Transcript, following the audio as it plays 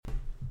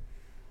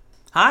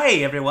Hi,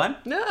 everyone,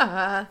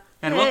 and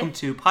Hey. welcome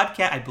to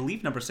podcast, I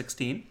believe, number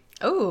 16.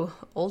 Oh,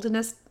 old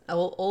enough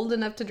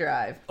to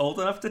drive. Old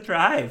enough to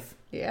drive.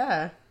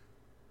 Yeah.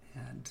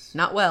 And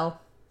Not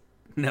well.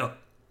 no,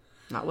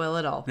 Not well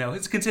at all.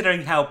 it's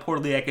considering how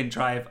poorly I can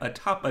drive a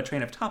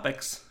train of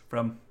topics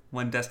from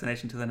one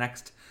destination to the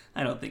next.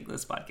 I don't think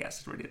this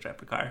podcast is ready to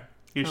drive a car.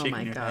 You're Oh shaking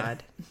my your god.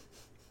 head.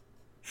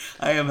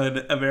 I am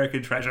an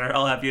American treasure,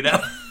 I'll have you know.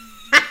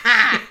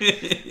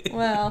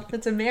 Well,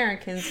 it's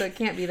American, so it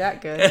can't be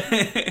that good.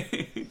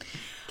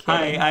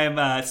 Hi, I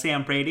am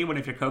Sam Brady, one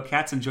of your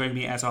co-cats, and joining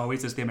me, as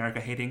always, is the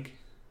America-hating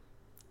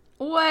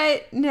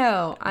What?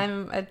 No,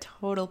 I'm a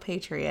total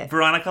patriot.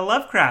 Veronica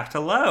Lovecraft.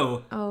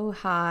 Hello. Oh,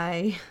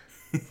 hi.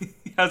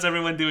 How's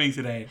everyone doing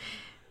today?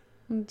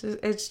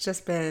 It's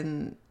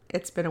been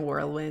a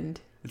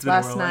whirlwind. It's been a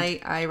Last whirlwind.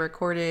 night, I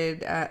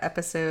recorded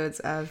episodes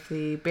of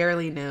the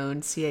barely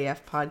known CAF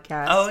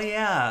podcast. Oh,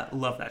 yeah.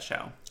 Love that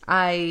show.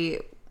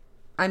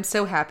 I'm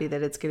so happy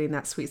that it's getting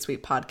that sweet,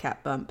 sweet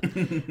podcast bump.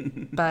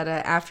 But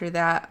after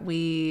that,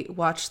 we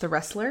watched The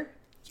Wrestler.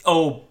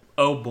 Oh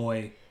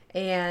boy.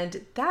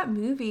 And that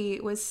movie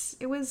it was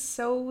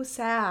so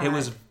sad. It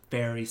was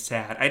very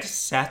sad. I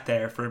just sat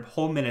there for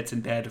whole minutes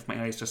in bed with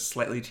my eyes just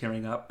slightly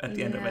tearing up at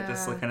the end of it,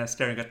 just Yeah. kind of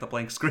staring at the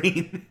blank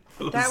screen.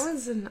 That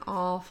was an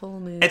awful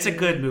movie. It's a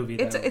good movie,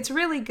 though. It's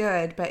really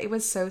good, but it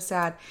was so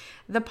sad.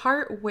 The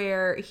part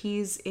where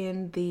he's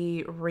in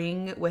the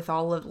ring with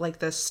all of like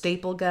the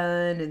staple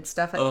gun and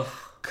stuff, Ugh.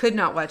 could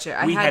not watch it.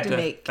 I We had had to to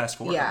make fast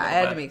forward a Yeah, I little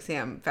had to bit. make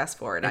Sam fast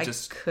forward. I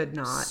just could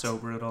not. So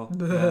brutal.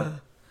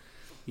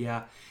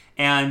 Yeah.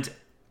 And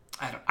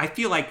I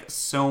feel like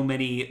so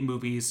many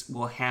movies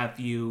will have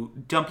you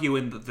dump you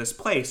in this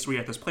place where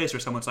you're at this place where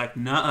someone's like,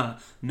 nuh-uh,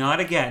 not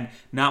again,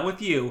 not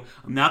with you,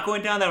 I'm not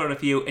going down that road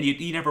with you, and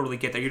you never really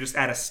get there. You're just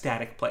at a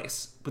static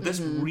place. But this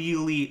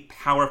really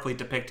powerfully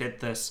depicted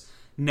this,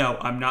 no,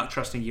 I'm not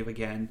trusting you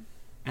again,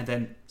 and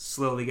then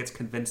slowly gets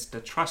convinced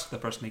to trust the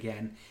person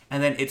again,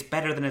 and then it's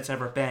better than it's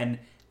ever been,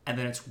 and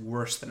then it's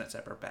worse than it's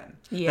ever been.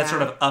 Yeah. That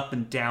sort of up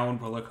and down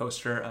roller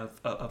coaster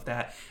of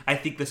that. I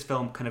think this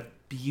film kind of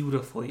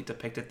beautifully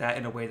depicted that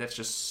in a way that's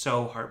just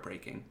so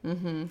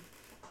heartbreaking.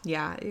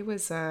 Yeah, it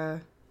was.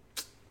 Well,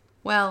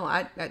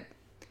 I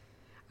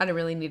don't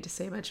really need to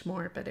say much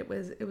more, but it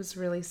was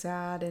really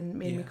sad and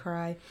made me Yeah.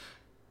 cry.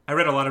 I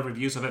read a lot of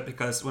reviews of it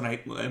because when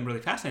I am really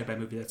fascinated by a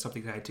movie, that's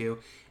something that I do.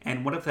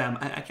 And one of them,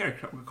 I can't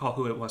recall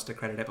who it was to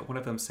credit it, but one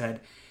of them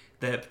said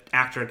the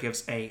actor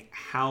gives a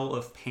howl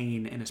of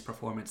pain in his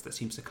performance that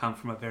seems to come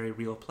from a very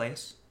real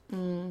place.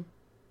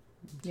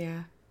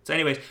 Yeah. So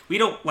anyways, we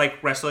don't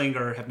like wrestling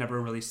or have never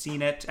really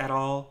seen it at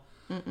all.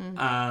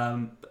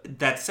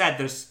 That said,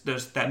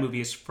 there's that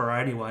movie is for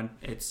anyone.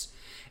 It's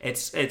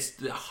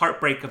the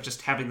heartbreak of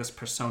just having this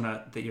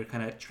persona that you're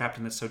kind of trapped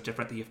in that's so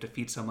different that you have to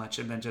feed so much,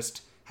 and then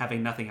just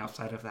having nothing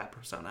outside of that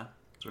persona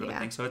sort of Yeah.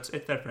 thing. So it's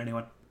there for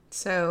anyone.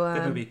 So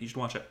Good movie. You should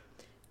watch it.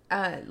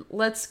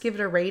 let's give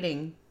it a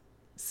rating.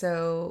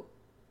 So,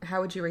 how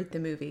would you rate the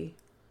movie?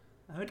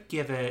 I would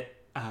give it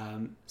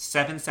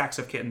 7 sacks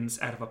of kittens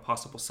out of a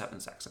possible 7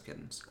 sacks of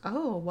kittens.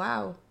 Oh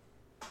wow,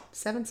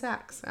 7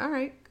 sacks. All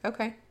right,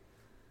 okay,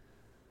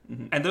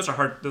 And those are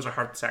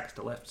hard sacks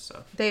to lift.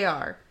 So they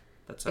are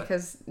that's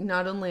because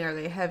not only are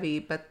they heavy,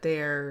 but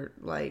they're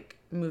like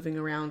moving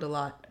around a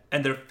lot.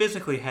 and they're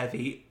physically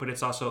heavy, but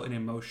it's also an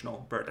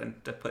emotional burden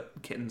to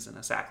put kittens in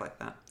a sack like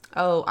that.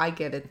 Oh, I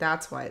get it.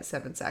 That's why it's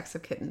 7 sacks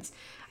of kittens.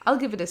 I'll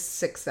give it a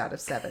 6 out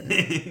of 7.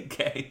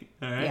 Okay.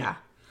 All right. Yeah.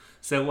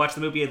 So watch the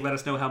movie and let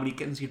us know how many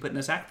kittens you put in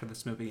a sack for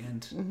this movie.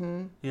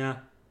 And yeah.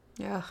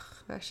 Ugh,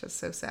 that's just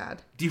so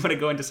sad. Do you want to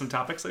go into some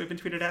topics that we've been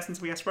tweeted at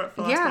since we asked for it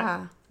for last time?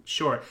 Yeah.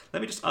 Sure.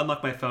 Let me just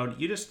unlock my phone.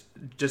 You just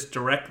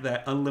direct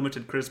that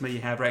unlimited charisma you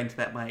have right into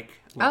that mic.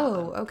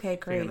 Oh, okay,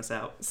 Figuring great. this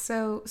out.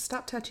 So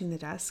stop touching the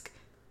desk.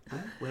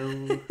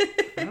 Well,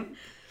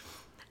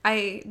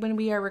 When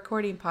we are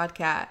recording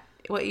podcast,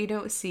 what you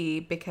don't see,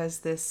 because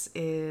this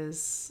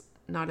is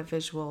not a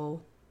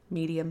visual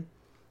medium,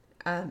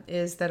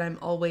 is that I'm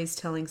always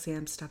telling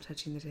Sam, stop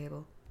touching the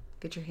table.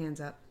 Get your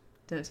hands up.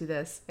 Don't do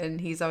this.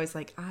 And he's always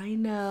like, I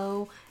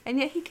know. And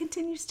yet he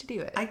continues to do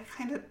it. I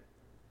kind of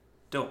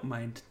don't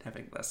mind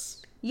having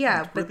this.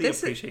 Yeah, I but really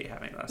appreciate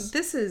having this.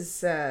 This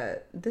is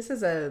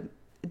a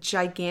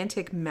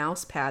gigantic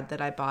mouse pad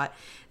that I bought.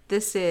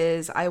 This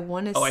is, I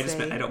want to say... Oh, I just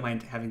meant I don't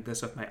mind having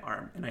this with my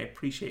arm, and I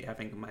appreciate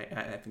having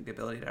having the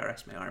ability to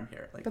rest my arm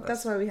here like But this.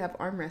 that's why we have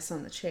armrests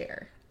on the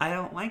chair. I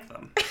don't like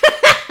them.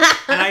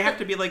 And I have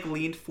to be like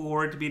leaned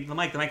forward to be the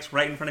mic. The mic's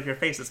right in front of your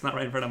face. It's not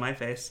right in front of my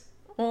face.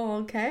 Oh,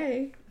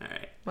 okay. All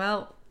right.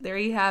 Well, there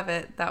you have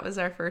it. That was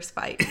our first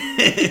fight.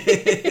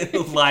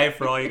 Live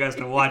for all you guys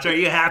to watch. Are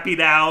you happy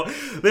now?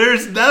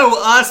 There's no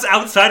us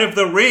outside of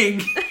the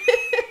ring.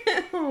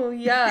 Oh,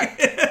 yuck.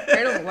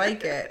 I don't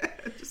like it.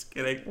 Just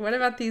kidding. What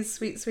about these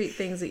sweet, sweet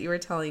things that you were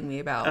telling me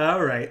about?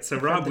 All right. So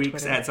Rob the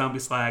Weeks Twitter. at Zombie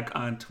Slag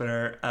on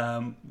Twitter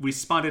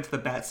responded to the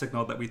bat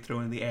signal that we threw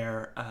in the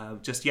air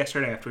just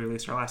yesterday after we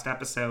released our last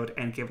episode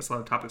and gave us a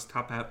lot of topics to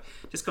top out.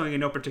 Just going in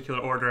no particular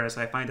order as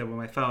I find them on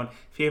my phone.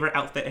 Favorite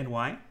outfit and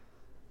why?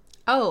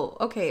 Oh,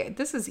 okay.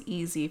 This is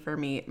easy for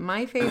me.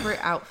 My favorite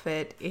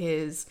outfit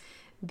is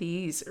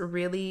these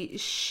really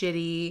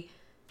shitty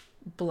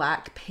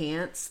black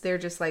pants. They're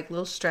just like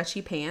little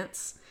stretchy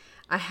pants.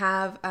 I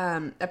have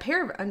a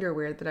pair of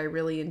underwear that I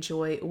really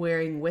enjoy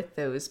wearing with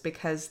those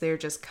because they're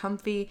just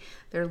comfy.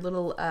 They're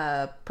little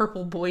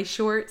purple boy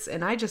shorts,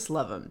 and I just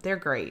love them. They're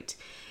great.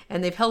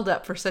 And they've held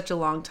up for such a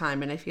long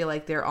time, and I feel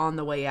like they're on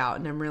the way out,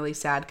 and I'm really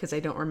sad because I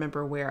don't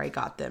remember where I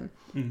got them.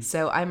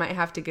 So I might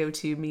have to go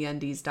to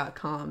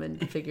MeUndies.com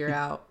and figure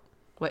out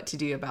what to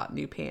do about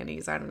new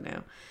panties. I don't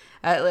know.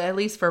 At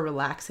least for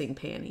relaxing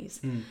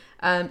panties.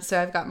 So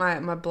I've got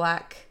my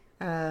black...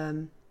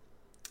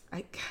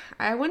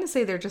 I want to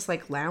say they're just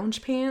like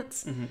lounge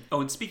pants.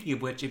 Oh, and speaking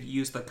of which, if you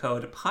use the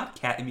code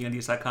PODCAT at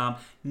MeUndies.com,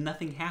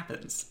 nothing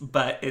happens.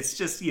 But it's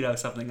just,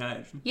 something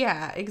I...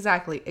 Yeah,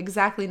 exactly.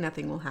 Exactly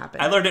nothing will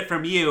happen. I learned it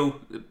from you,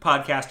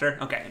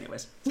 podcaster. Okay,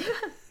 anyways.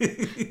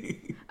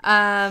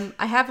 I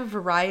have a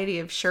variety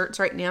of shirts.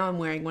 Right now I'm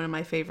wearing one of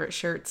my favorite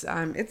shirts.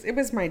 It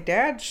was my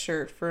dad's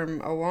shirt from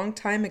a long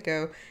time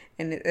ago,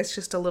 and it's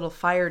just a little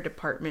fire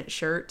department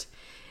shirt.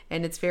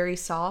 And it's very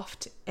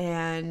soft.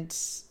 And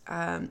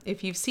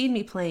if you've seen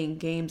me playing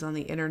games on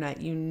the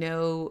internet, you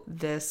know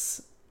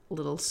this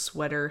little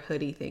sweater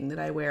hoodie thing that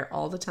I wear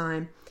all the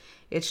time.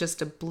 It's just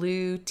a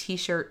blue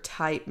t-shirt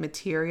type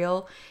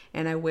material,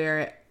 and I wear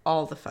it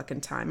all the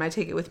fucking time. I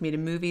take it with me to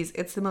movies.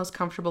 It's the most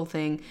comfortable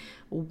thing.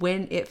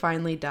 When it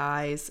finally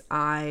dies,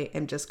 I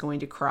am just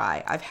going to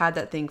cry. I've had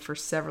that thing for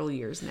several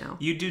years now.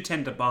 You do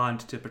tend to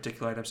bond to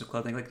particular items of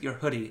clothing. Like your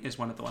hoodie is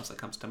one of the ones that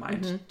comes to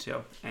mind,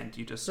 too. And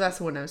you just... So that's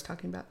the one I was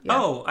talking about. Yeah.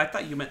 Oh, I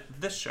thought you meant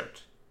this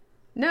shirt.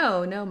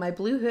 No, my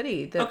blue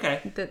hoodie.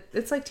 Okay.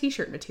 It's like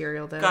t-shirt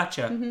material, though.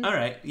 Gotcha. All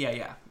right.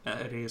 Yeah.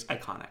 It is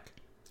iconic.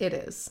 It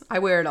is. I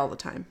wear it all the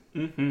time.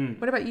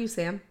 Mm-hmm. What about you,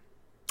 Sam?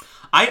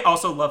 I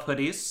also love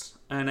hoodies.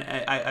 And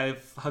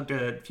I've hugged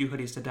a few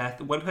hoodies to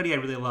death. One hoodie I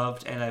really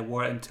loved, and I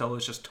wore it until it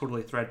was just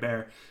totally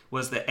threadbare,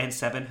 was the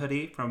N7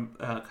 hoodie from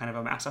kind of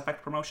a Mass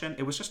Effect promotion.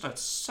 It was just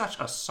such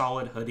a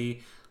solid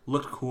hoodie.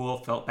 Looked cool,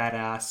 felt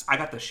badass. I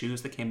got the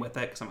shoes that came with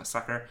it because I'm a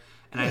sucker,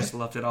 and I just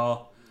loved it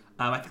all.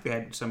 I think they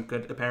had some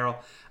good apparel.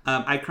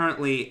 I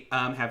currently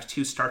have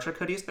 2 Star Trek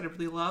hoodies that I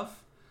really love.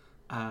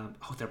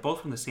 They're both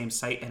from the same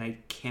site, and I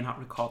cannot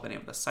recall the name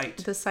of the site.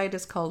 The site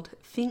is called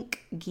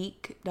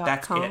thinkgeek.com.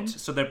 That's it.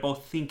 So they're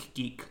both Think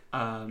Geek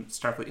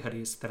Starfleet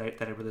hoodies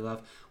that I really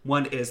love.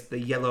 One is the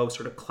yellow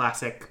sort of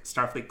classic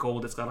Starfleet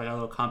gold. It's got like a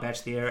little com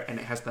badge there, and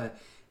it has the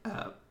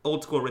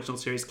old school original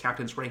series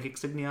Captain's Rank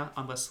insignia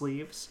on the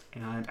sleeves,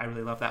 and I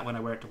really love that one.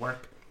 I wear it to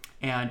work.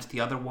 And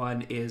the other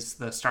one is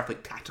the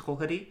Starfleet Tactical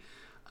hoodie,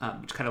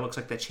 which kind of looks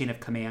like the Chain of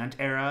Command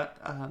era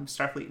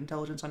Starfleet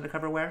intelligence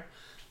undercover wear.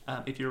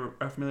 If you're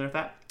familiar with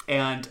that.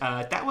 And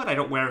that one I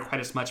don't wear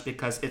quite as much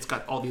because it's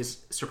got all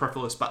these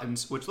superfluous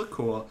buttons, which look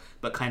cool,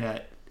 but kind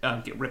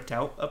of get ripped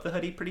out of the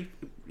hoodie pretty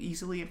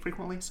easily and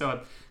frequently. So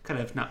I'm kind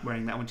of not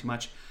wearing that one too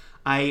much.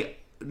 I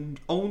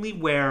only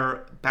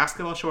wear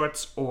basketball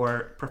shorts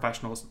or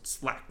professional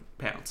slack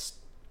pants.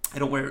 I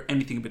don't wear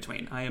anything in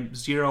between. I am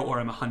 0 or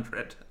I'm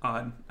 100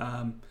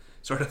 on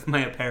sort of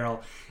my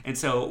apparel. And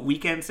so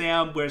weekend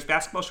Sam wears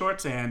basketball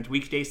shorts and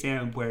weekday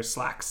Sam wears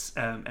slacks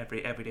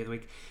every day of the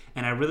week.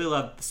 And I really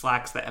love the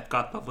slacks that have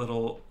got the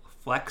little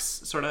flex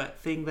sort of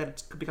thing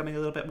that's becoming a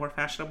little bit more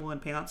fashionable in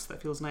pants.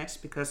 That feels nice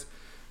because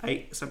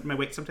my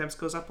weight sometimes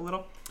goes up a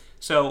little.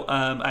 So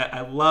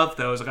I love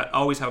those. I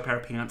always have a pair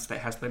of pants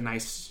that has the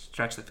nice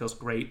stretch that feels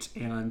great.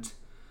 And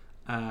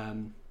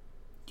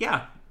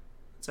yeah,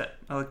 that's it.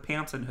 I like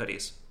pants and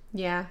hoodies.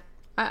 Yeah,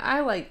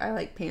 I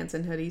like pants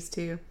and hoodies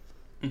too.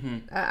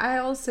 Mm-hmm. I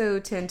also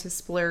tend to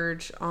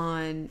splurge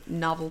on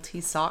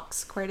novelty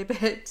socks quite a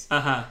bit.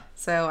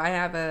 So I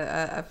have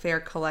a fair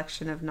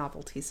collection of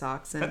novelty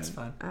socks. And, that's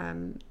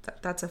fun.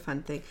 That's a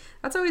fun thing.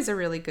 That's always a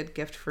really good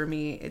gift for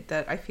me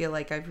that I feel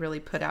like I've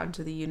really put out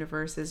into the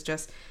universe is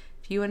just,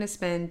 if you want to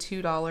spend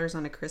 $2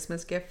 on a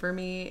Christmas gift for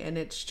me and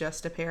it's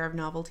just a pair of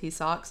novelty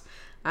socks,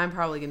 I'm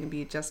probably going to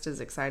be just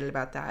as excited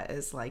about that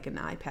as like an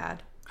iPad.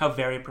 How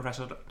very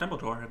Professor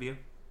Dumbledore of you.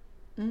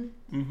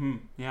 Mm-hmm.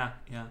 Yeah.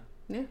 Yeah.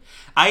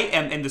 I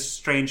am in this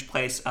strange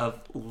place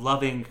of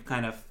loving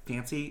kind of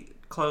fancy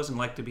clothes and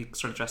like to be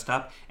sort of dressed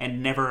up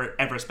and never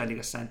ever spending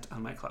a cent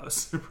on my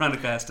clothes.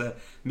 Veronica has to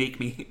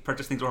make me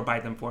purchase things or buy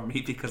them for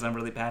me because I'm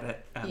really bad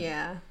at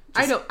yeah.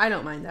 I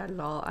don't mind that at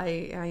all. I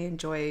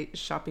enjoy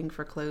shopping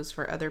for clothes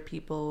for other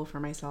people,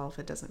 for myself.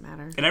 It doesn't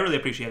matter. And I really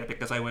appreciate it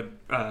because I would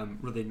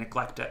really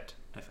neglect it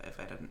if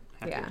I didn't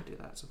have to do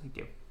that. So thank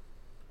you.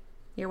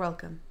 You're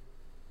welcome.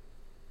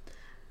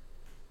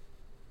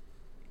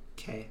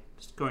 Okay,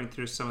 just going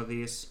through some of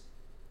these.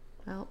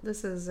 Well,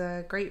 this is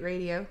great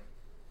radio.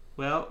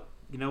 Well,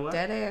 you know what?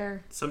 Dead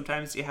air.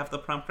 Sometimes you have the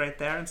prompt right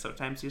there, and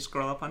sometimes you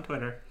scroll up on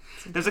Twitter.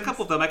 There's a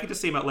couple of them. I can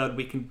just say them out loud.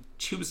 We can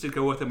choose to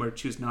go with them or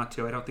choose not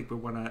to. I don't think we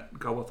want to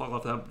go with all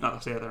of them.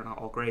 Not to say they're not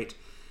all great.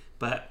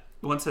 But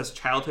one says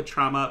childhood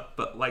trauma,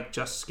 but like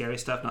just scary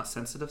stuff, not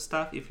sensitive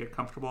stuff. If you're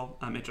comfortable,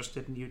 I'm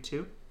interested in you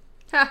too.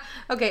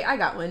 Okay, I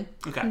got one.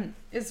 Okay.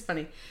 It's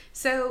funny.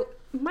 So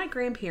my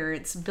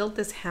grandparents built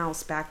this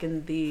house back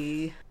in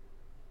the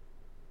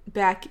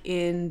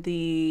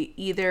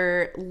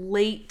either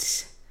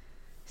late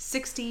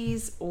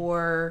 60s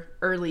or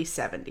early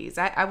 70s.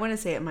 I want to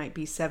say it might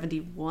be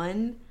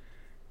 71,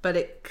 but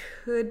it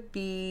could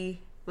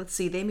be, let's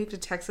see, they moved to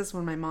Texas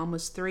when my mom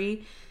was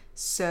 3.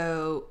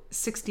 So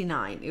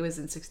 69, it was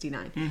in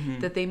 69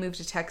 that they moved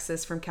to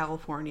Texas from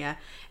California,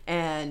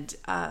 and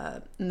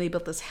they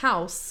built this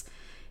house,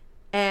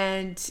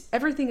 and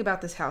everything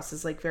about this house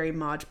is like very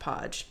Mod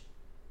Podge.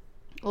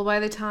 Well, by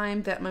the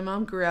time that my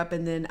mom grew up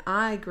and then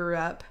I grew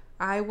up,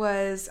 I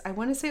want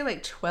to say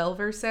like 12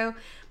 or so,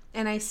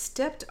 and I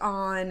stepped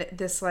on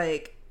this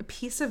like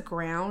piece of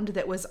ground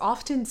that was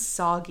often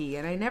soggy,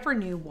 and I never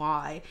knew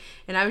why.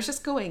 And I was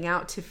just going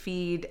out to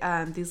feed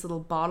these little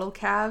bottle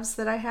calves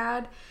that I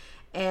had,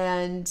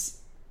 and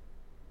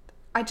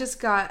I just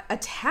got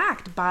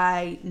attacked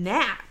by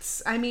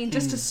gnats. I mean,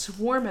 just a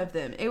swarm of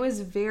them. It was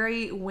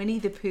very Winnie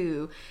the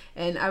Pooh,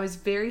 and I was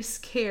very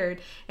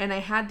scared. And I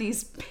had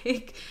these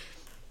big,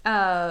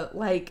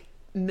 like,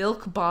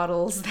 milk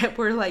bottles that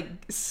were, like,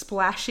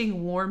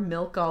 splashing warm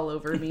milk all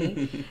over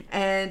me.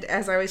 And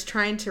as I was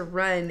trying to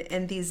run,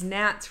 and these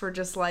gnats were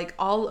just, like,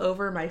 all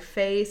over my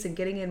face and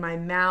getting in my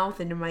mouth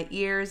and in my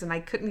ears, and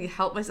I couldn't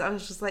help myself. I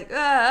was just like,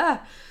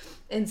 ah!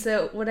 And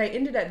so what I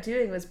ended up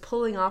doing was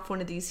pulling off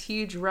one of these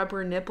huge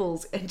rubber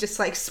nipples and just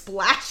like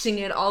splashing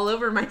it all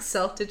over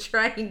myself to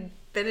try and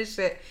finish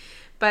it.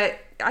 But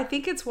I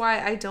think it's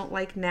why I don't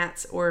like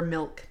gnats or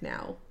milk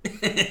now.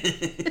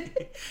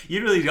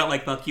 You really don't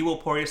like milk. You will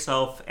pour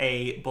yourself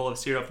a bowl of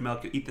cereal for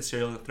milk, you eat the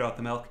cereal, you'll throw out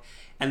the milk.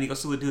 And you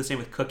also do the same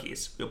with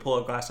cookies. You'll pull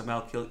a glass of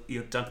milk,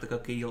 you'll dunk the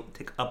cookie, you'll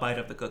take a bite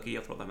of the cookie,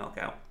 you'll throw the milk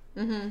out.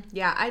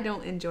 Yeah, I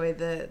don't enjoy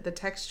the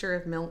texture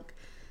of milk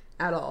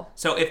at all.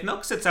 So if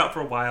milk sits out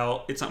for a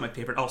while, it's not my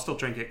favorite. I'll still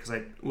drink it because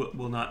I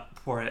will not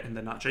pour it and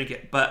then not drink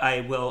it. But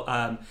I will.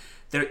 I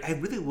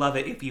really love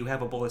it if you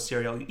have a bowl of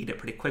cereal, you eat it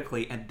pretty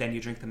quickly, and then you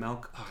drink the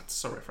milk. Oh, it's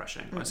so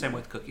refreshing. Same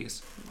with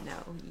cookies. No,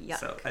 yuck.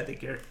 So I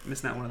think you're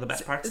missing out one of the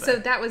best parts. So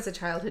that was a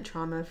childhood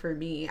trauma for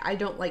me. I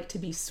don't like to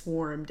be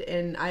swarmed,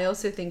 and I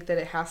also think that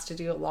it has to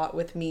do a lot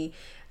with me.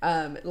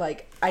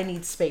 Like I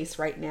need space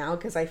right now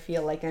because I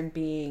feel like I'm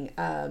being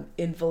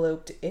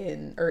enveloped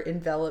in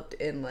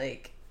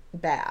like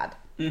bad.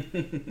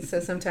 So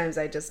sometimes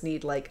I just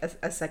need like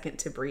a second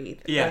to breathe.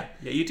 Yeah,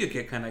 you do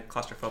get kind of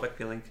claustrophobic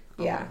feeling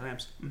a lot of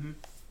times.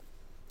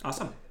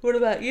 Awesome. What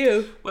about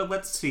you? Well,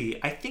 let's see.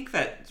 I think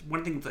that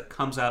one thing that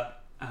comes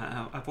up,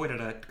 I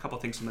avoided a couple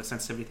things from the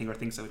sensitivity thing or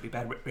things that would be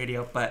bad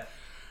radio, but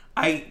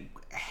I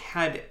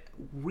had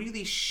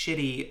really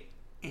shitty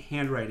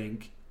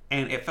handwriting,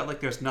 and it felt like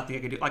there was nothing I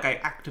could do. Like I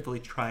actively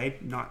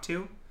tried not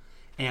to,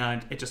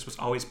 and it just was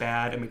always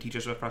bad, and my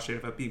teachers were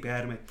frustrated with it being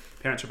bad, and my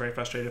parents were very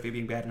frustrated with it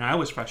being bad, and I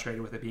was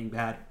frustrated with it being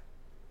bad.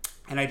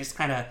 And I just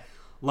kind of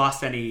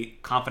lost any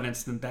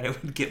confidence in that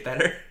it would get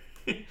better.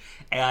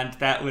 And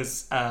that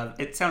was,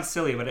 it sounds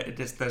silly, but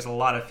there's a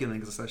lot of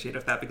feelings associated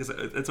with that because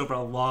it's over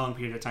a long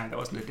period of time. That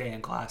wasn't a day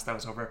in class. That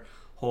was over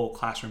whole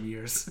classroom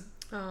years.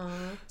 Aww.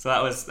 So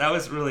that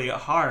was really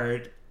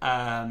hard.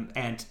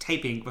 And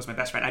typing was my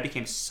best friend. I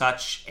became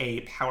such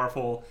a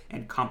powerful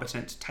and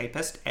competent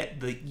typist at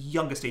the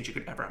youngest age you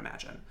could ever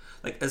imagine.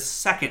 Like the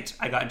second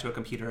I got into a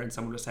computer and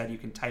someone said you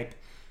can type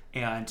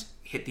and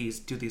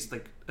do these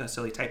like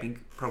silly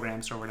typing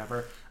programs or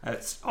whatever,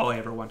 that's all I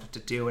ever wanted to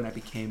do, and I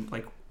became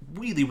like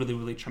really, really,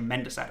 really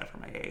tremendous at it for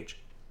my age.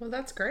 Well,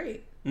 that's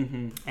great.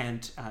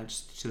 And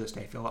just to this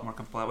day, I feel a lot more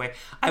comfortable that way.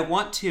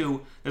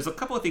 There's a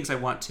couple of things I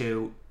want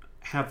to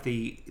have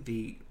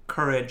the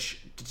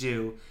courage to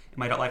do in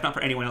my adult life, not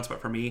for anyone else,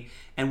 but for me.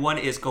 And one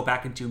is go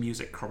back and do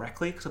music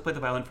correctly, because I played the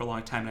violin for a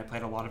long time, and I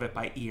played a lot of it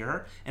by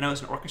ear. And I was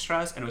in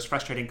orchestras, and it was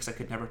frustrating because I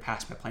could never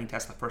pass my playing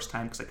test the first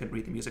time because I couldn't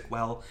read the music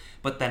well.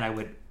 But then I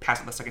would pass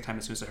it the second time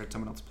as soon as I heard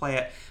someone else play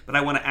it. But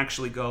I want to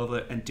actually go over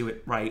it and do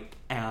it right.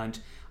 And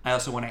I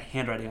also want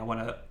handwriting. I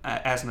want to,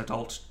 as an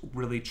adult,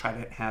 really try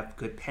to have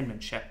good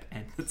penmanship.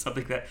 And it's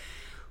something that,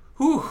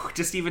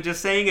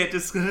 just saying it,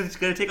 just going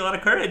to take a lot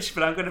of courage.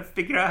 But I'm going to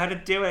figure out how to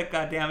do it.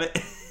 God damn it.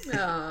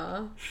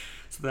 Aww.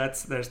 So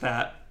there's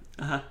that.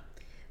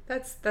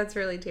 That's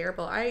really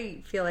terrible.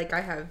 I feel like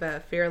I have a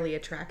fairly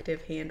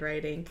attractive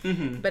handwriting,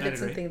 but it's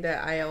something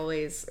that I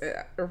always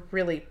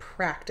really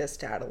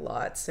practiced at a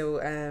lot. So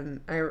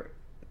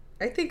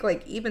I think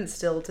like even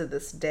still to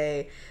this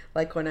day,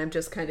 like when I'm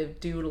just kind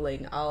of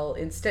doodling, I'll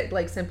instead,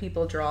 like some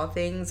people draw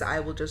things, I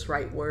will just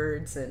write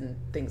words and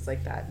things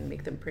like that and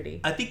make them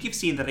pretty. I think you've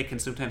seen that I can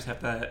sometimes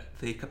have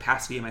the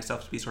capacity in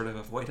myself to be sort of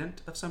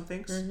avoidant of some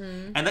things.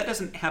 And that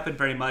doesn't happen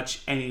very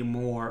much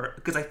anymore,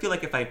 because I feel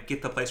like if I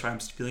get to the place where I'm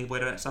feeling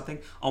avoidant of something,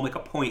 I'll make a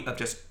point of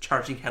just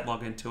charging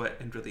headlong into it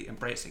and really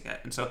embracing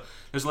it. And so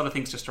there's a lot of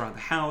things just around the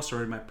house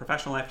or in my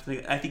professional life.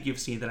 I think you've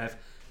seen that I've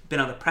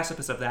been on the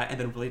precipice of that and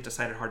then really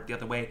decided hard the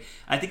other way.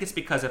 I think it's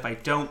because if I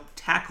don't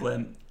tackle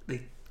them,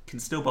 they can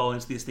snowball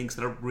into these things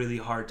that are really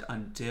hard to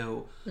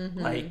undo,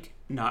 like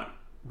not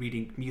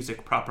reading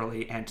music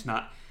properly and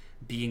not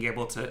being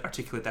able to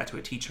articulate that to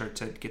a teacher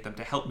to get them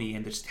to help me,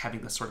 and just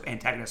having this sort of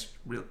antagonist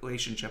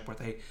relationship where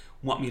they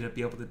want me to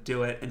be able to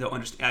do it and don't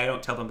understand. I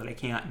don't tell them that I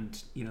can't,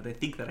 and they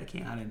think that I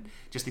can, and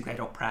just think that I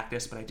don't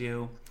practice, but I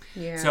do.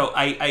 Yeah. So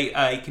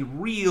I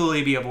can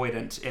really be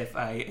avoidant if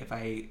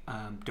I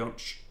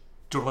don't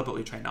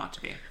deliberately try not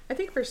to be. I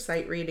think for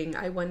sight reading,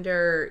 I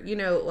wonder,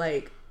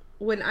 like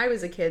when I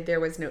was a kid, there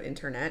was no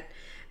internet.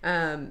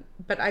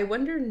 But I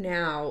wonder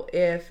now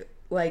if,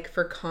 like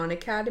for Khan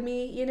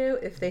Academy,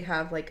 if they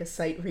have like a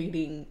sight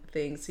reading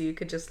thing, so you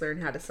could just learn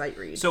how to sight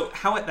read. So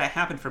how that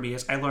happened for me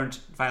is I learned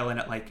violin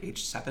at like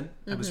age 7.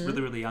 I was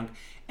really, really young.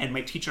 And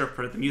my teacher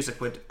for the music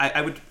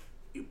I would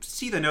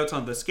see the notes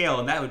on the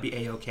scale, and that would be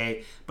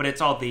A-okay. But it's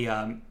all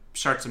the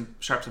sharps and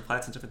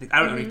flats and different things. I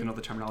don't even know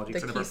the terminology.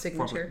 The key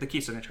signature. The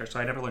key signature. So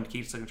I never learned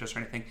key signatures or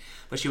anything.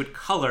 But she would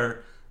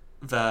color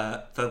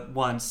the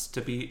ones to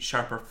be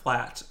sharp or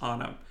flat on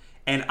them.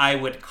 And I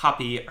would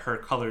copy her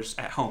colors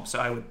at home. So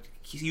I would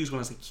use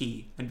one as a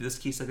key, and this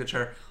key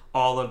signature,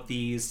 all of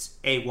these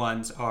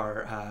A1s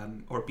are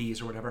or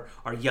Bs or whatever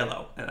are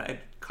yellow, and I'd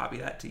copy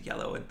that to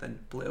yellow and then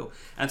blue,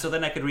 and so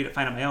then I could read it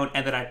fine on my own,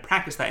 and then I'd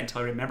practice that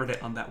until I remembered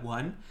it on that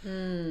one.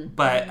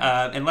 But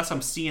unless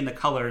I'm seeing the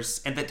colors,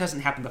 and that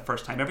doesn't happen the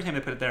first time, every time I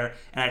put it there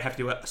and I'd have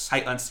to do a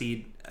sight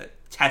unseen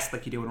test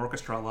like you do in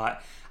orchestra a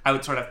lot, I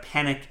would sort of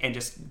panic and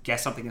just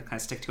guess something and kind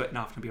of stick to it and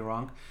often be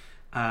wrong,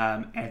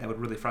 and that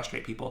would really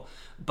frustrate people.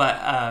 But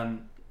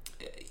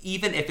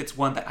even if it's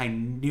one that I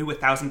knew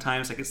 1,000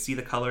 times, I could see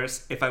the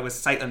colors. If I was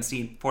sight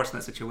unseen, forced in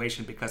that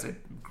situation because it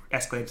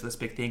escalated to this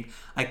big thing,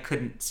 I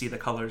couldn't see the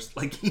colors.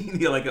 Like,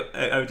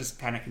 I would just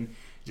panic and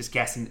just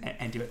guess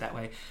and do it that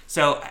way.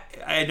 So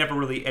I never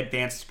really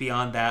advanced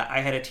beyond that. I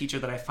had a teacher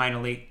that I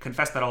finally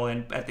confessed that all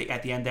in at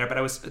the end there, but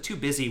I was too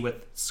busy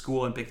with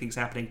school and big things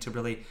happening to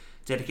really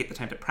dedicate the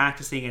time to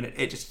practicing, and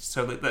it just,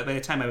 so by the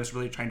time I was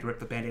really trying to rip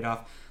the Band-Aid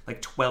off,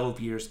 like 12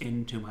 years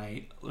into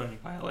my learning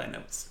violin,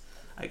 it was,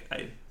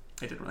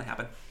 it didn't really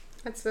happen.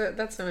 That's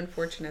so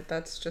unfortunate.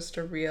 That's just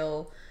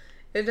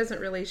it doesn't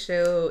really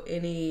show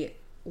any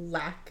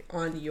lack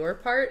on your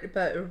part,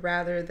 but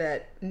rather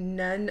that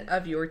none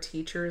of your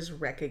teachers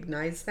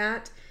recognize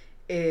that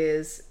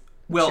is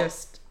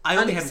just I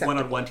only had unacceptable.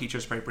 one-on-one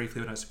teachers very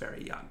briefly when I was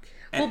very young.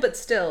 Well, but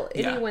still,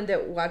 anyone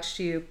that watched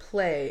you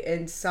play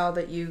and saw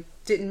that you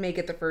didn't make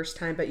it the first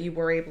time, but you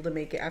were able to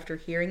make it after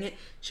hearing it,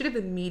 should have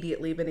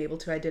immediately been able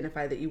to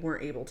identify that you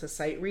weren't able to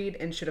sight read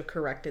and should have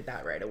corrected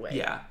that right away.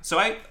 Yeah. So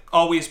I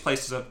always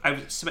placed I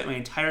spent my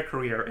entire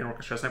career in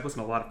orchestras. I've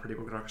listened to a lot of pretty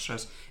good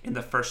orchestras in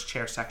the first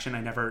chair section.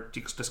 I never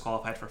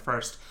disqualified for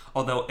first,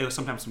 although it was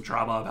sometimes some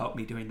drama about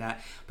me doing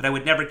that. But I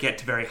would never get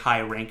to very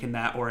high rank in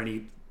that or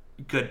any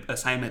good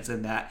assignments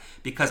in that,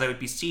 because I would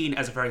be seen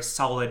as a very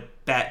solid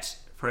bet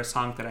for a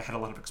song that I had a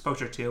lot of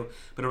exposure to,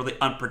 but a really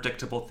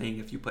unpredictable thing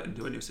if you put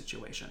into a new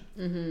situation.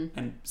 Mm-hmm.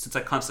 And since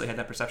I constantly had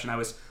that perception, I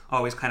was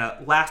always kind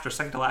of last or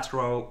second to last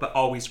row, but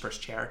always first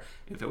chair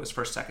if it was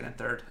first, second, and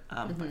third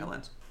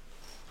violins.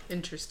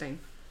 Interesting.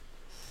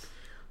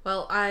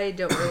 Well, I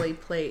don't really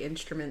play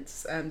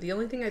instruments. The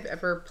only thing I've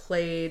ever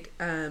played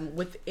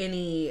with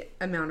any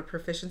amount of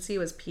proficiency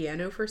was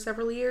piano for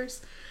several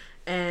years.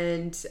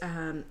 And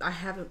I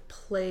haven't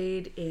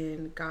played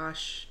in,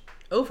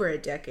 over a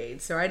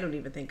decade, so I don't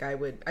even think I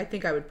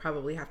think I would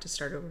probably have to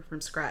start over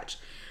from scratch.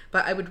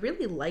 But I would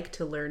really like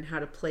to learn how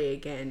to play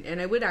again, and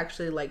I would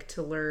actually like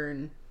to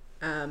learn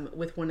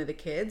with one of the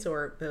kids,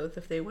 or both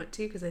if they want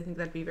to, because I think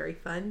that'd be very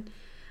fun.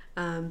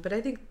 But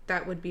I think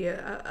that would be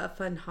a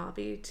fun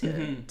hobby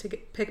to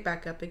pick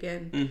back up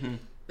again.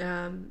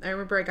 Mm-hmm. I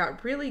remember I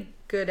got really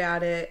good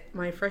at it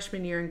my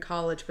freshman year in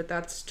college, but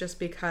that's just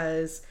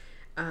because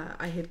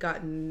I had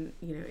gotten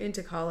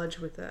into college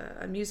with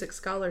a music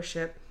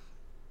scholarship.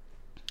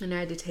 And I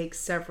had to take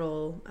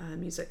several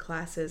music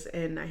classes,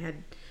 and I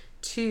had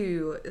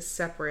 2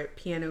 separate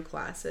piano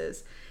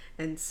classes,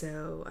 and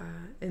so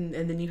and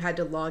then you had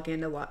to log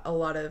in a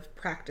lot of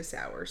practice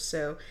hours.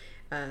 So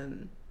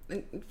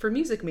for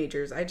music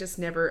majors, I just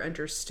never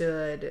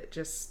understood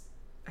just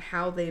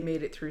how they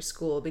made it through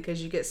school,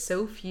 because you get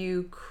so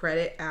few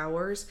credit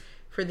hours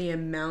for the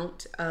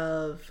amount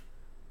of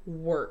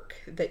work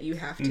that you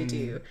have to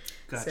do.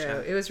 Gotcha.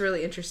 So it was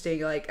really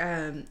interesting. Like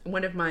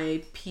one of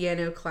my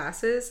piano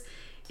classes,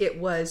 it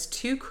was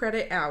 2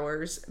 credit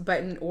hours,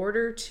 but in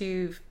order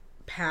to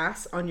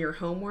pass on your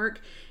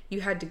homework, you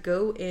had to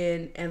go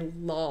in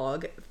and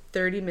log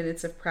 30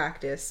 minutes of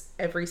practice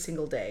every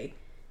single day,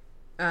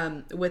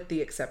 with the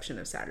exception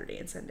of Saturday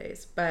and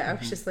Sundays. But I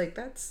was just like,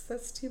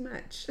 that's too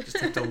much. Just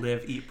have to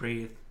live, eat,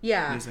 breathe.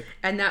 Yeah, music.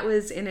 And that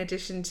was in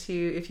addition to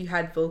if you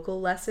had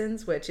vocal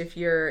lessons, which if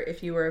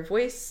you were a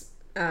voice,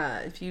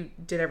 if you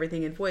did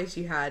everything in voice,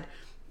 you had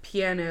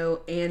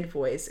piano and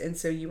voice, and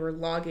so you were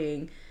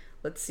logging,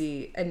 let's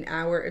see, an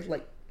hour,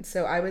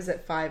 so I was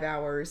at 5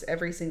 hours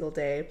every single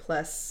day,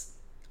 plus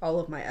all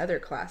of my other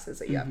classes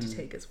that you have to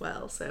take as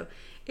well. So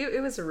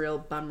it was a real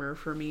bummer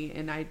for me,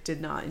 and I did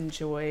not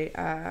enjoy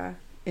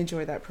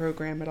that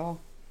program at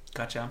all.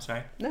 Gotcha, I'm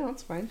sorry. No,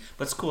 it's fine.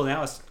 But school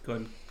now is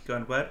going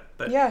what?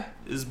 But yeah,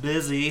 is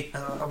busy.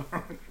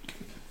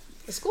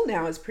 The school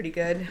now is pretty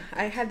good.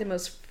 I had the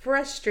most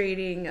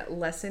frustrating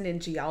lesson in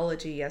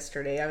geology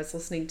yesterday. I was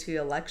listening to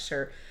a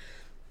lecture,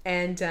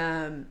 and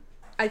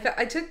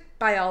I took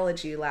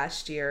biology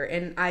last year,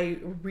 and I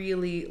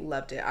really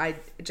loved it. I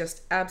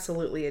just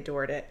absolutely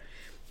adored it.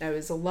 It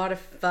was a lot of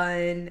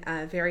fun,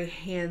 very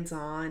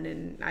hands-on,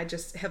 and I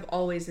just have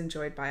always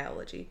enjoyed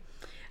biology.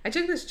 I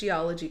took this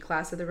geology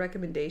class at the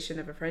recommendation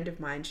of a friend of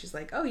mine. She's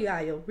like, "Oh yeah,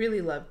 you'll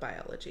really love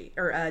biology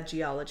or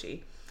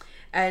geology,"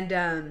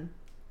 and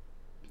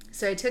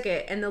so I took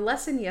it, and the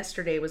lesson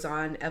yesterday was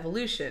on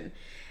evolution.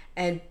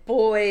 And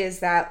boy, is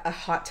that a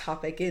hot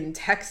topic in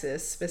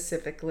Texas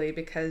specifically,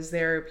 because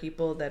there are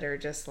people that are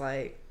just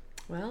like,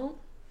 well,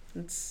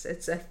 it's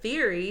a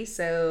theory,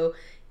 so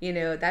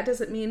that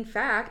doesn't mean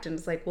fact. And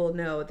it's like, well,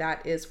 no,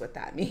 that is what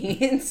that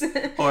means.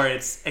 Or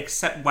it's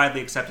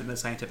widely accepted in the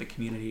scientific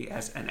community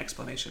as an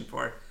explanation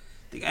for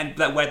and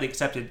that widely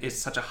accepted is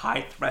such a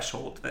high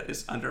threshold that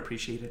is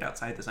underappreciated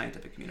outside the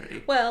scientific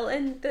community. Well,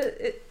 and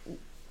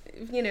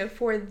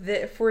for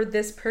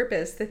this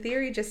purpose, the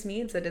theory just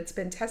means that it's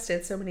been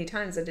tested so many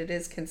times that it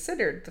is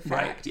considered the fact.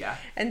 Right, yeah.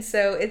 And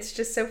so it's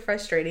just so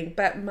frustrating.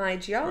 But my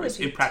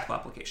geology... in practical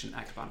application,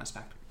 act upon as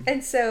fact.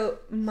 And so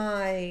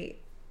my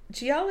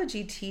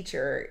geology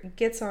teacher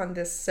gets on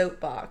this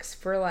soapbox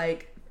for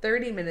like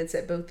 30 minutes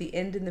at both the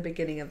end and the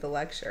beginning of the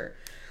lecture,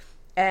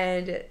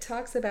 and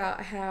talks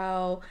about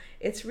how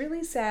it's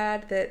really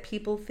sad that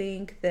people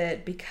think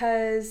that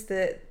because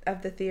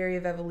of the theory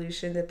of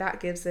evolution that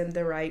gives them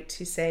the right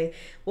to say,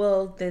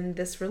 well, then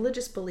this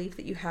religious belief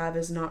that you have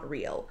is not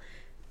real.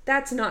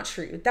 That's not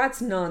true.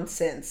 That's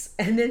nonsense.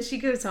 And then she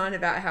goes on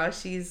about how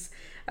she's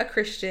a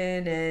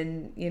Christian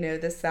and,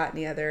 this, that, and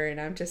the other.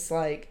 And I'm just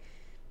like,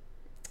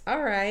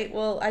 all right,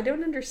 well, I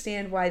don't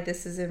understand why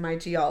this is in my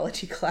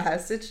geology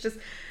class. It's just,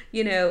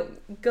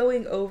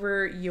 going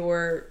over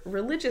your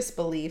religious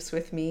beliefs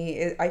with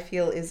me, I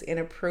feel is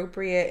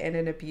inappropriate and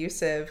an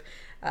abusive.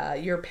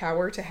 Your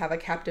power to have a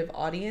captive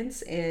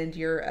audience and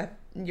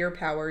your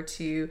power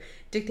to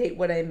dictate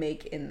what I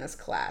make in this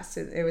class.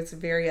 It was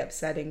very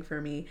upsetting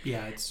for me.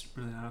 Yeah, it's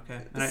really not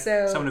okay.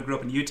 And someone who grew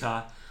up in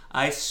Utah,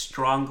 I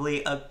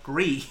strongly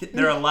agree.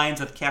 There are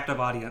lines of captive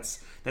audience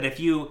that if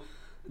you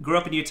grew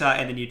up in Utah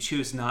and then you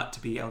choose not to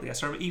be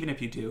LDS, or even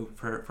if you do,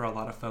 for a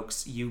lot of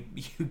folks, you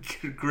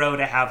grow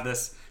to have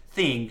this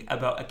thing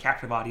about a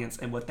captive audience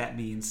and what that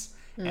means,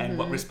 and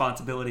what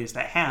responsibilities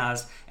that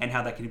has, and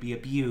how that can be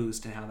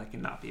abused and how that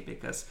cannot be,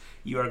 because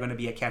you are going to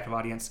be a captive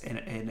audience in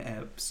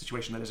a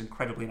situation that is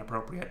incredibly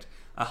inappropriate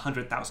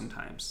 100,000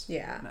 times.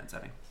 Yeah. In that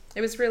setting.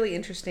 It was really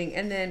interesting.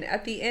 And then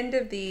at the end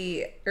of at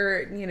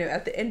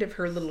the end of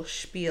her little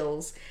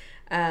spiels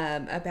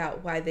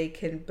about why they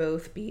can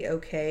both be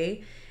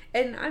okay.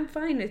 And I'm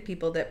fine with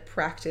people that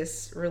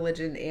practice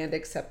religion and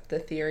accept the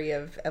theory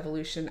of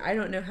evolution. I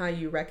don't know how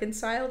you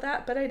reconcile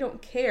that, but I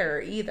don't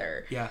care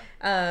either. Yeah.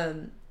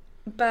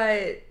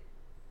 But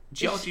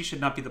geology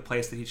should not be the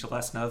place to teach a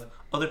lesson of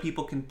other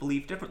people can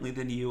believe differently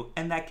than you,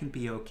 and that can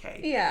be okay.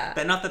 Yeah.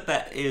 But not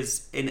that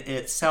is in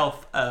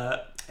itself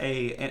an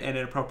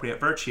inappropriate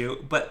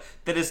virtue, but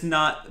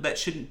that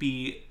shouldn't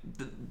be.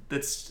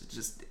 That's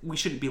just, we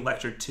shouldn't be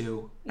lectured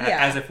to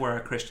as if we're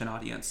a Christian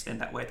audience in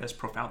that way. That's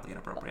profoundly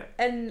inappropriate.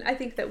 And I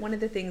think that one of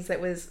the things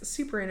that was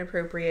super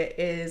inappropriate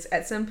is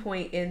at some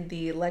point in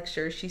the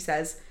lecture she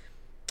says,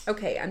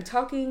 "Okay, I'm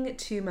talking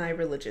to my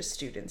religious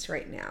students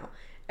right now."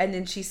 And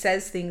then she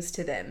says things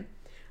to them.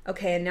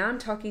 Okay, and now I'm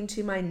talking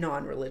to my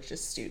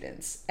non-religious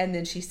students. And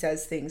then she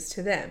says things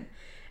to them.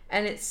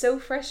 And it's so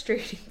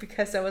frustrating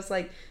because I was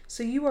like,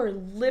 so you are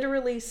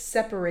literally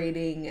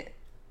separating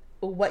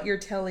what you're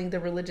telling the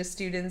religious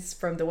students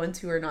from the ones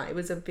who are not. It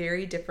was a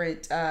very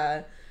different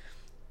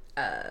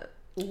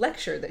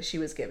lecture that she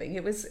was giving.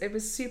 It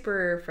was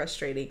super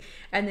frustrating.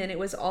 And then it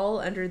was all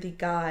under the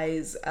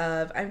guise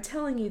of, I'm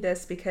telling you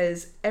this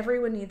because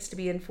everyone needs to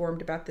be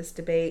informed about this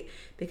debate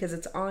because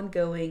it's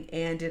ongoing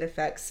and it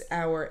affects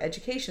our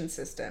education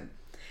system.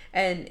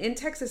 And in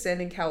Texas and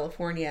in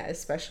California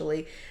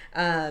especially,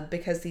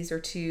 because these are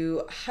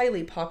two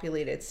highly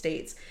populated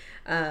states,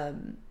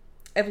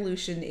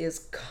 evolution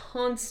is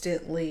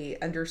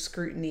constantly under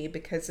scrutiny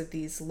because of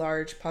these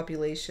large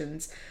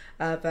populations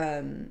of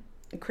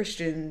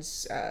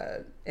Christians,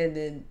 and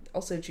then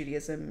also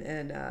Judaism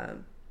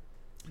and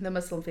the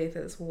Muslim faith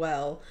as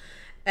well.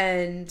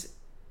 And,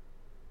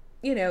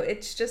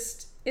 it's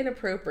just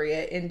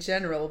inappropriate in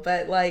general.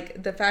 But,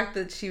 like, the fact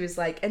that she was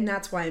like, and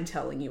that's why I'm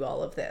telling you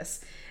all of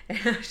this. And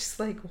I was just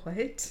like,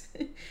 what?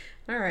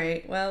 All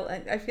right. Well,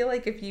 I feel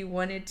like if you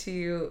wanted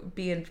to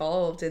be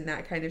involved in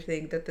that kind of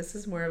thing, that this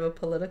is more of a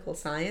political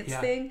science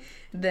thing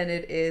than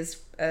it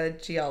is a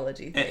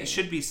geology thing. It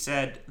should be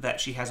said that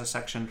she has a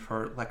section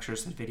for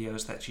lectures and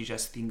videos that she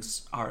just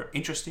thinks are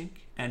interesting,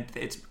 and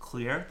it's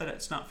clear that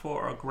it's not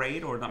for a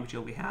grade or not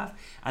material we have.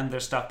 And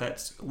there's stuff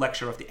that's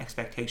lecture with the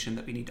expectation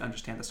that we need to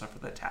understand the stuff for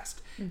the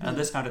test. Mm-hmm. And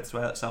this found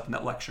itself in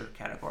that lecture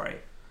category.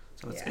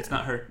 So it's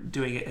not her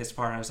doing it as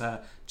far as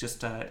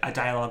just a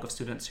dialogue of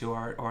students who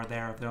are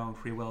there of their own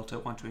free will to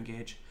want to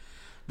engage.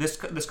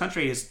 this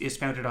country is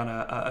founded on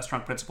a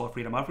strong principle of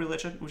freedom of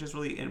religion, which is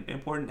really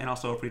important, and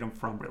also freedom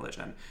from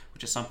religion,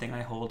 which is something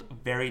I hold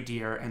very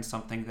dear and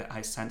something that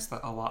I sense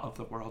that a lot of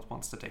the world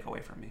wants to take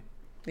away from me.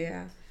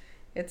 Yeah,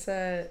 it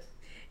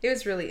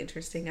was really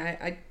interesting.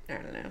 I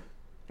don't know.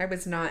 I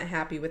was not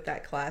happy with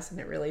that class, and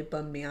it really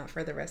bummed me out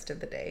for the rest of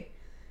the day.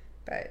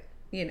 But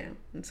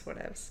it's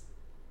whatevs.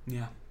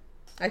 Yeah.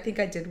 I think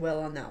I did well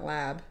on that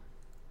lab.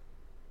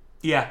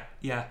 Yeah.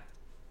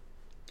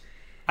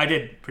 I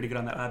did pretty good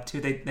on that lab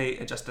too. They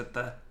adjusted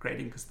the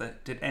grading because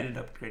ended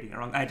up grading it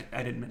wrong. I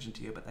didn't mention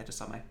to you, but I just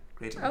saw my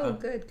grades. Oh,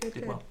 good.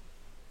 Did well.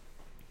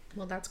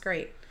 Well, that's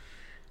great.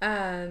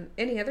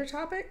 Any other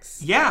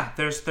topics? Yeah,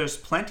 there's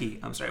plenty.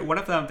 I'm sorry. One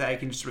of them that I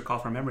can just recall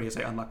from memory as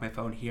I unlock my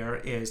phone here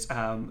is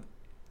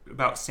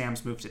about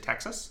Sam's move to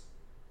Texas.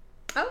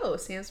 Oh,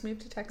 Sam's move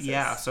to Texas.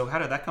 Yeah. So how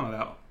did that come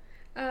about?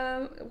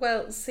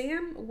 Well,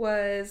 Sam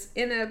was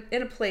in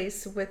a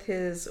place with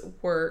his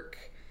work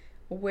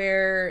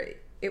where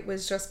it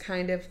was just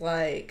kind of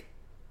like,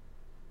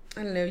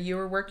 I don't know, you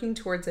were working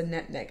towards a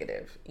net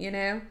negative,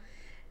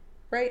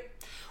 right?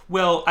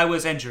 Well, I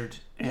was injured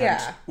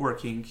and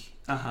working.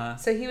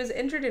 So he was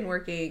injured and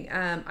working.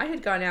 I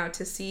had gone out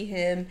to see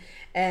him,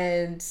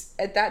 and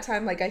at that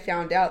time, I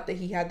found out that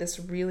he had this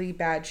really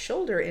bad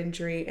shoulder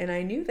injury, and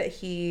I knew that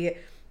he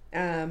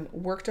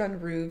worked on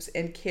roofs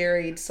and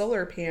carried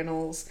solar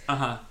panels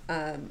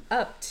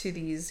up to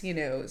these,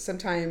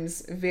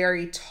 sometimes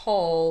very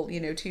tall,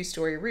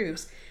 2-story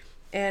roofs.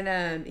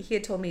 And he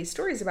had told me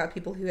stories about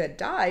people who had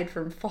died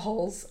from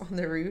falls on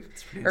the roof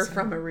or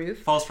from a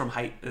roof. Falls from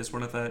height is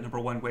one of the number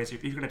one ways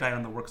if you're going to die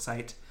on the work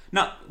site.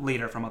 Not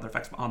later from other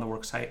effects, but on the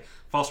work site.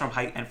 Falls from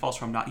height and falls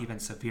from not even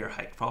severe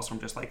height. Falls from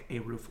just like a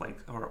roof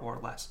length or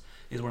less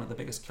is one of the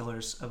biggest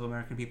killers of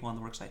American people on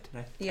the work site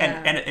today.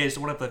 Yeah. And it is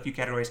one of the few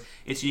categories.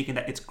 It's unique in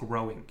that it's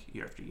growing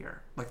year after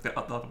year. Like the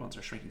other ones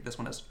are shrinking. This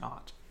one is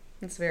not.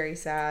 It's very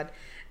sad.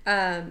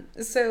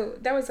 So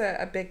that was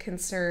a big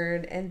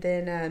concern. And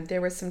then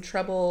there was some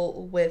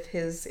trouble with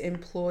his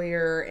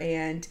employer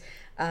and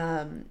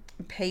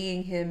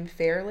paying him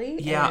fairly.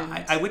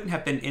 Yeah, I wouldn't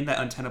have been in that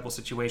untenable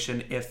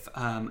situation if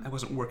I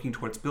wasn't working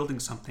towards building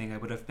something. I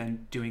would have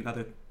been doing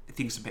other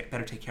things to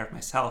better take care of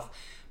myself.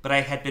 But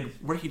I had been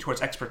working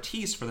towards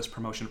expertise for this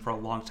promotion for a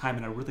long time,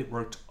 and I really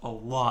worked a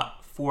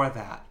lot for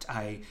that.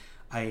 I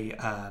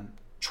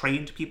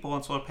trained people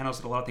on solar panels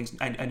and a lot of things.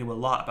 I knew a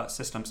lot about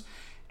systems.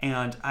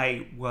 And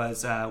I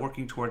was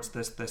working towards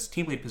this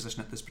team lead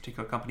position at this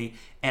particular company,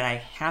 and I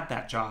had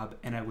that job,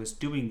 and I was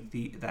doing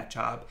that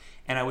job,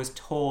 and I was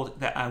told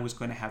that I was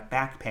going to have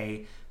back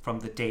pay from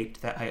the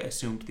date that I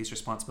assumed these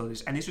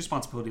responsibilities. And these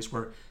responsibilities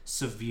were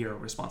severe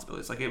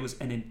responsibilities. Like, it was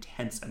an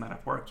intense amount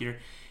of work.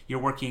 You're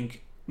working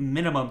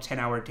minimum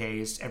 10-hour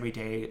days every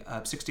day,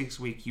 6 days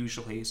a week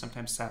usually,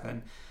 sometimes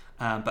 7.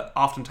 But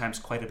oftentimes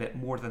quite a bit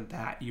more than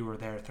that. You were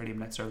there 30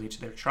 minutes early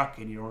to their truck,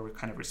 and you were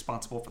kind of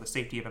responsible for the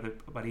safety of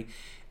everybody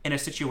in a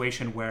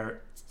situation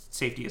where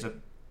safety is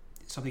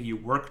something you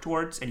work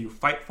towards and you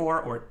fight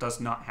for, or it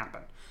does not happen.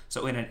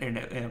 So in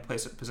a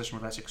position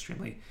where that's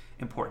extremely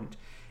important.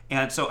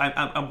 And so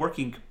I'm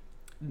working,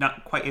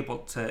 not quite able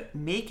to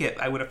make it.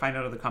 I would have found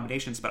out other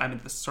accommodations, but I'm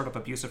in this sort of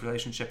abusive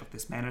relationship with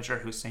this manager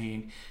who's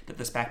saying that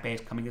this back pay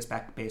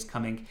is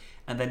coming,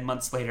 and then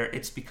months later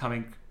it's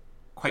becoming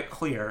quite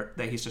clear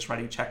that he's just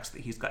writing checks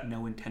that he's got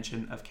no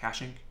intention of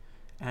cashing,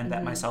 and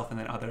that myself and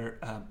then other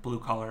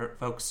blue-collar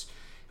folks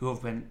who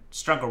have been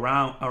strung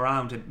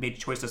around and made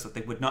choices that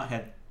they would not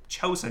have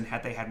chosen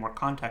had they had more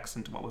context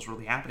into what was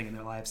really happening in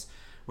their lives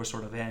were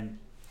sort of in.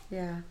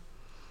 Yeah.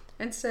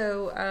 And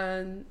so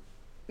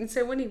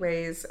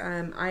anyways,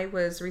 I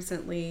was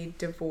recently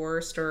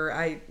divorced, or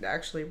I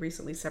actually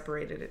recently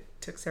separated. It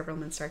took several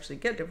months to actually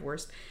get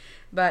divorced.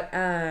 But,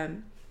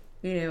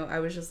 I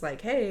was just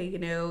like, hey,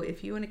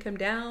 if you want to come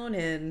down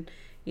and,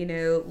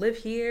 live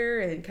here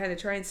and kind of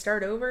try and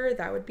start over,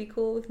 that would be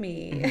cool with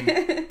me.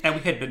 Mm-hmm. And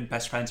we had been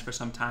best friends for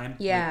some time.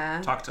 Yeah.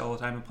 We talked all the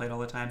time and played all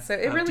the time. So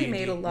it really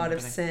made a lot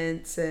of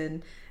sense.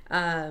 And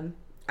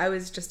I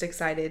was just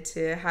excited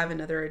to have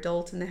another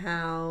adult in the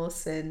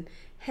house and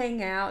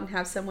hang out and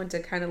have someone to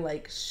kind of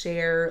like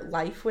share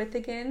life with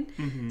again.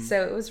 Mm-hmm.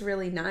 So it was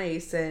really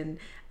nice. And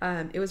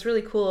it was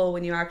really cool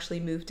when you actually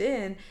moved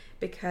in,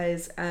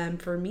 because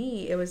for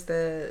me, it was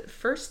the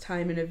first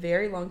time in a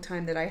very long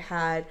time that I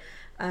had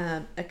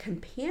a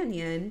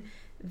companion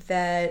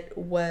that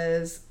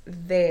was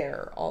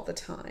there all the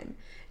time.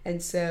 And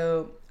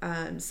so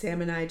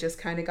Sam and I just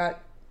kind of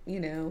got,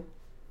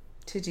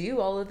 to do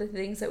all of the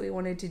things that we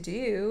wanted to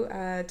do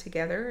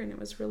together. And it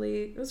was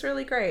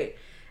really great.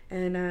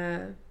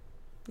 And,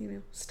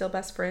 still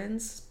best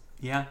friends.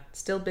 Yeah.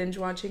 Still binge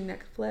watching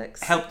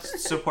Netflix. Helped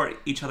support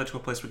each other to a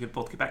place where we could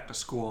both get back to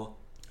school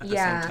at the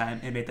same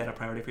time, and made that a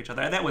priority for each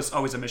other. And that was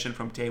always a mission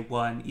from day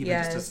one,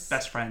 even just as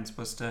best friends,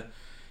 was to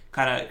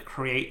kind of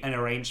create an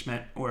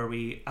arrangement where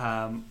we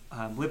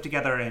live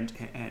together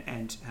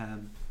and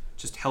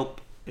just help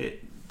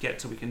it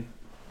get so we can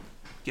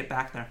get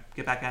back at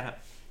it.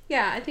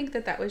 Yeah, I think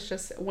that was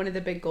just one of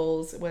the big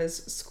goals,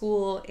 was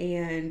school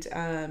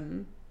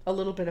and a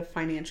little bit of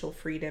financial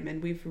freedom,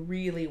 and we've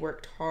really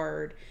worked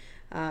hard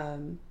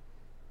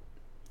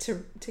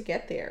to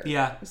get there.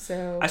 Yeah.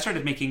 So I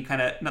started making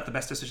kind of not the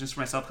best decisions for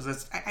myself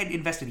because I'd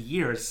invested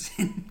years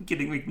in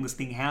making this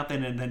thing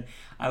happen, and then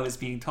I was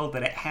being told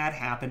that it had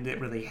happened. It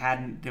really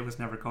hadn't. It was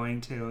never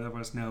going to. There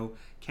was no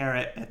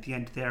carrot at the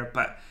end there.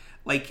 But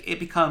like, it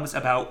becomes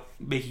about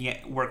making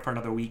it work for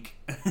another week,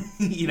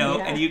 you know,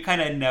 Yeah. and you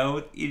kind of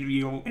know,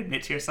 you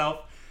admit to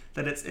yourself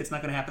that it's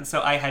not going to happen.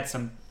 So I had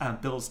some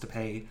bills to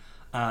pay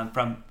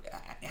from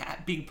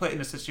being put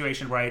in a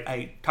situation where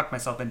I talked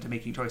myself into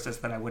making choices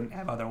that I wouldn't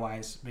have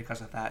otherwise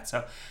because of that.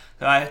 So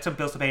I had some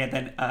bills to pay, and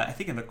then I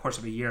think in the course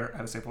of a year,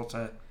 I was able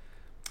to,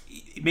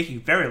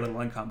 making very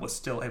little income, was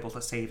still able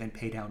to save and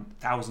pay down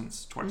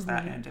thousands towards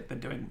that, and have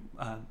been doing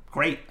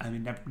great. I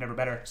mean, never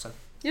better. So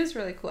it was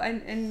really cool,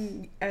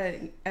 and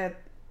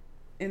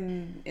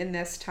in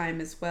this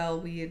time as well,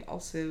 we had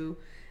also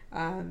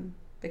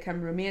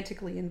become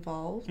romantically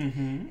involved,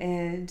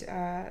 and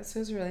so it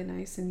was really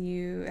nice. And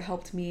you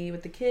helped me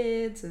with the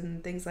kids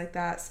and things like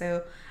that.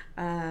 So,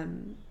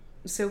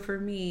 so for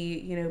me,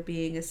 you know,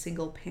 being a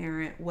single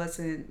parent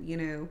wasn't, you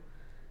know,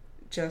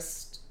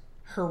 just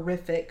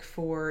horrific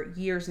for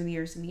years and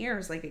years and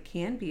years like it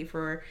can be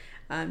for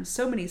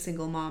so many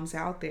single moms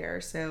out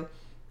there. So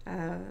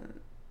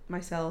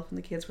myself and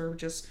the kids were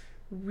just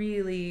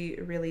really,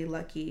 really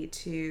lucky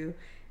to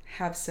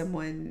have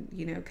someone,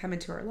 you know, come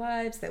into our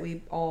lives that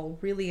we all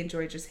really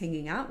enjoy just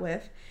hanging out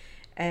with,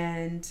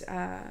 and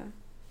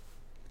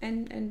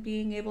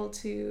being able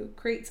to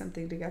create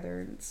something together.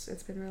 And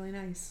it's been really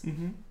nice.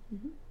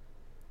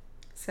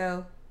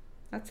 So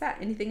that's that.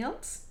 Anything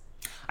else?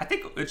 I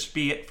think it should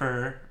be it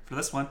for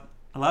this one.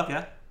 I love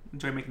you.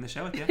 Enjoy making the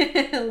show with you.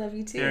 I love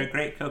you too. You're a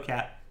great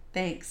co-cat.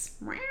 Thanks.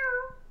 Meow.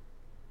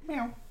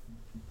 Meow.